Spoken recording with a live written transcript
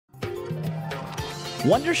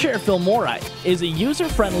Wondershare Filmora is a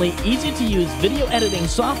user-friendly, easy-to-use video editing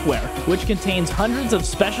software which contains hundreds of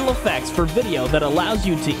special effects for video that allows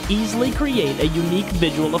you to easily create a unique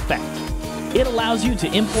visual effect. It allows you to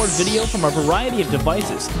import video from a variety of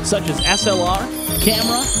devices such as SLR,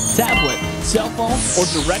 camera, tablet, cell phone, or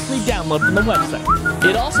directly download from the website.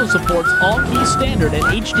 It also supports all key standard and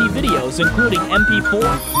HD videos including MP4,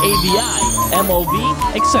 AVI,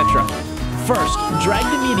 MOV, etc. First, drag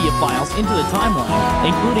the media files into the timeline,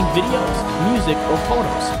 including videos, music, or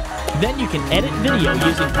photos. Then you can edit video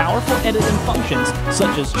using powerful editing functions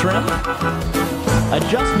such as trim,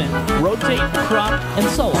 adjustment, rotate, crop, and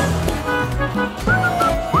so on.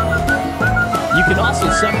 You can also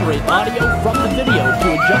separate audio from the video to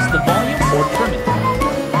adjust the volume or trim it,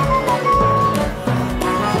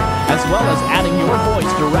 as well as adding your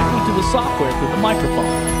voice directly to the software through the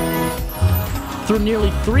microphone. Through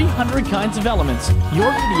nearly 300 kinds of elements,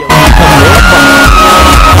 your video can become more fun.